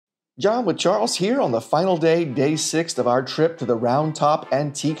John with Charles here on the final day, day 6 of our trip to the Round Top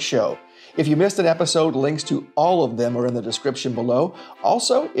Antique Show. If you missed an episode, links to all of them are in the description below.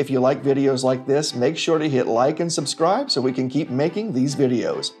 Also, if you like videos like this, make sure to hit like and subscribe so we can keep making these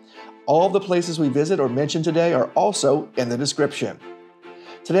videos. All of the places we visit or mention today are also in the description.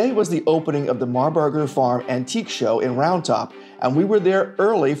 Today was the opening of the Marburger Farm Antique Show in Round Top, and we were there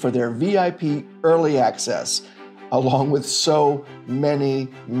early for their VIP early access, along with so many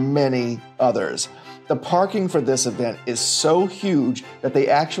others. The parking for this event is so huge that they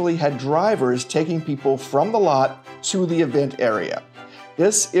actually had drivers taking people from the lot to the event area.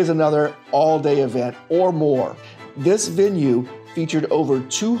 This is another all-day event or more. This venue featured over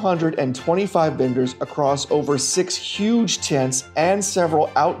 225 vendors across over 6 huge tents and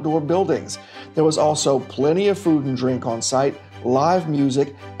several outdoor buildings. There was also plenty of food and drink on site, live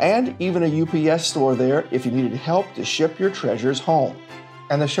music, and even a UPS store there if you needed help to ship your treasures home.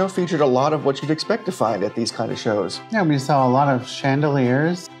 And the show featured a lot of what you'd expect to find at these kind of shows. Yeah, we saw a lot of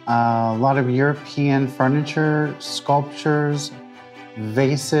chandeliers, a lot of European furniture, sculptures,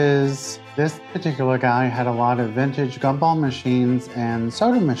 vases. This particular guy had a lot of vintage gumball machines and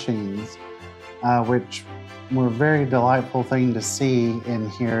soda machines, which were a very delightful thing to see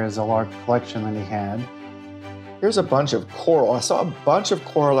in here as a large collection that he had. Here's a bunch of coral. I saw a bunch of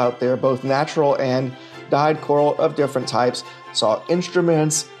coral out there, both natural and dyed coral of different types. Saw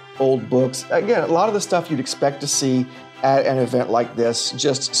instruments, old books. Again, a lot of the stuff you'd expect to see at an event like this,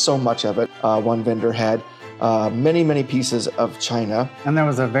 just so much of it. One vendor had many pieces of china. And there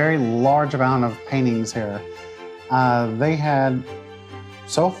was a very large amount of paintings here. They had,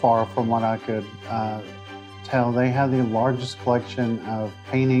 so far from what I could tell, they had the largest collection of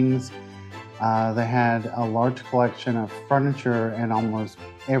paintings. They had a large collection of furniture in almost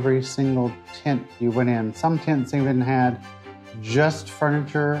every single tent you went in. Some tents even had just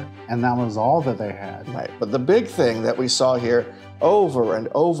furniture, and that was all that they had. Right, but the big thing that we saw here over and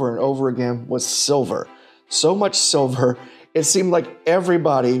over again was silver. So much silver, it seemed like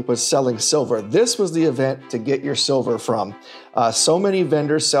everybody was selling silver. This was the event to get your silver from. So many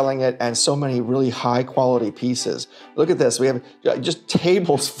vendors selling it and so many really high quality pieces. Look at this, we have just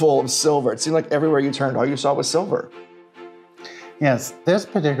tables full of silver. It seemed like everywhere you turned, all you saw was silver. Yes, this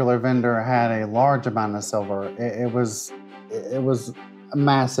particular vendor had a large amount of silver. It was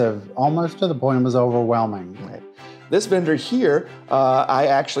massive, almost to the point it was overwhelming. Right. This vendor here, I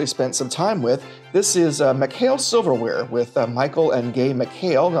actually spent some time with. This is McHale Silverware with Michael and Gae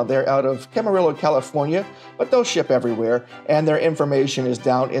McHale. Now they're out of Camarillo, California, but they'll ship everywhere, and their information is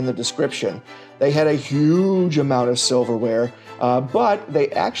down in the description. They had a huge amount of silverware, but they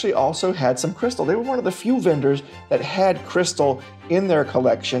actually also had some crystal. They were one of the few vendors that had crystal in their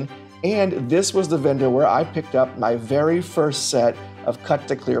collection, and this was the vendor where I picked up my very first set of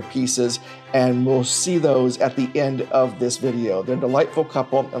cut-to-clear pieces, and we'll see those at the end of this video. They're a delightful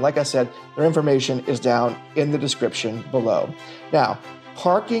couple, and like I said, their information is down in the description below. Now,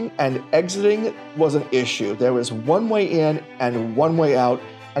 parking and exiting was an issue. There was one way in and one way out,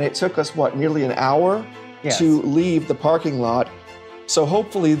 and it took us, what, nearly an hour to leave the parking lot. So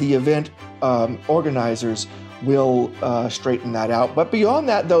hopefully the event organizers will straighten that out. But beyond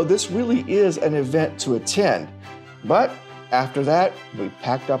that, though, this really is an event to attend. But after that, we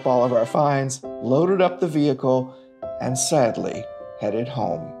packed up all of our finds, loaded up the vehicle, and sadly headed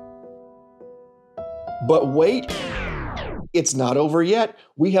home. But wait, it's not over yet.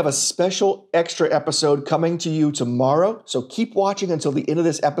 We have a special extra episode coming to you tomorrow, so keep watching until the end of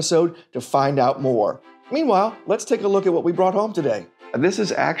this episode to find out more. Meanwhile, let's take a look at what we brought home today. This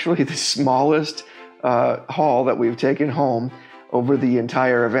is actually the smallest haul that we've taken home over the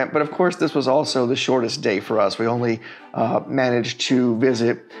entire event. But of course, this was also the shortest day for us. We only managed to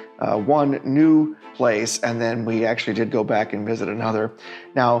visit one new place, and then we actually did go back and visit another.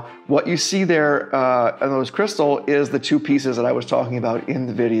 Now, what you see there in those crystal is the 2 pieces that I was talking about in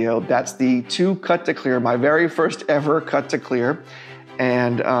the video. That's the 2 cut to clear, my very first ever cut to clear.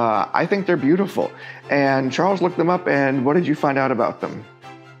 And I think they're beautiful. And Charles looked them up, and what did you find out about them?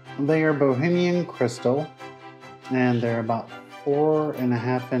 They are Bohemian crystal, and they're about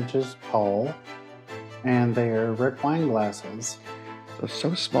 4.5 inches tall, and they are red wine glasses.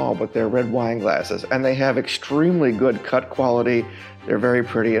 So small, but they're red wine glasses, and they have extremely good cut quality. They're very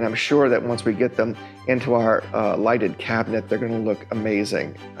pretty, and I'm sure that once we get them into our lighted cabinet, they're going to look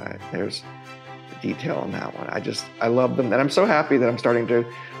amazing. There's the detail on that one. I love them, and I'm so happy that I'm starting to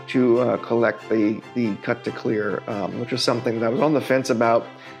collect the cut to clear, which is something that I was on the fence about,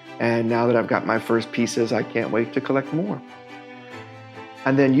 and now that I've got my first pieces, I can't wait to collect more.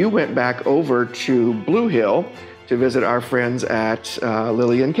 And then you went back over to Blue Hill to visit our friends at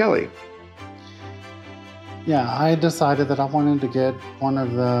Lillian and Kelley. Yeah, I decided that I wanted to get one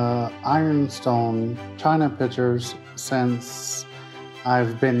of the ironstone china pitchers since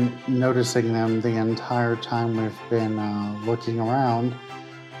I've been noticing them the entire time we've been looking around.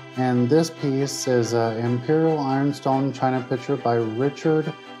 And this piece is an Imperial Ironstone China Pitcher by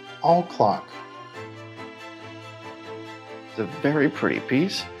Richard Alclock. It's a very pretty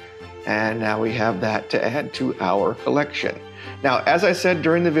piece, and now we have that to add to our collection. Now, as I said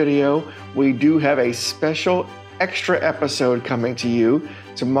during the video, we do have a special extra episode coming to you.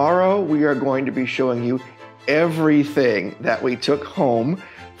 Tomorrow, we are going to be showing you everything that we took home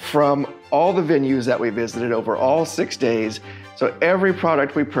from all the venues that we visited over all 6 days. So every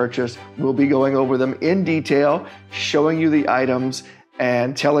product we purchased, we'll be going over them in detail, showing you the items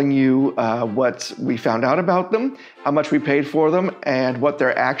and telling you what we found out about them, how much we paid for them, and what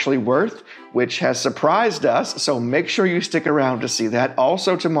they're actually worth, which has surprised us. So make sure you stick around to see that.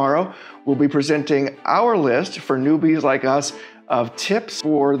 Also tomorrow, we'll be presenting our list for newbies like us of tips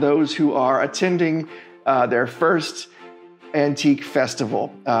for those who are attending their first antique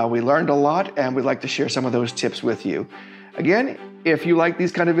festival. We learned a lot, and we'd like to share some of those tips with you. Again, if you like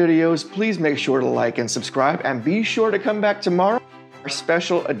these kind of videos, please make sure to like and subscribe, and be sure to come back tomorrow for a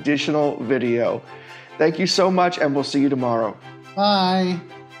special additional video. Thank you so much, and we'll see you tomorrow. Bye.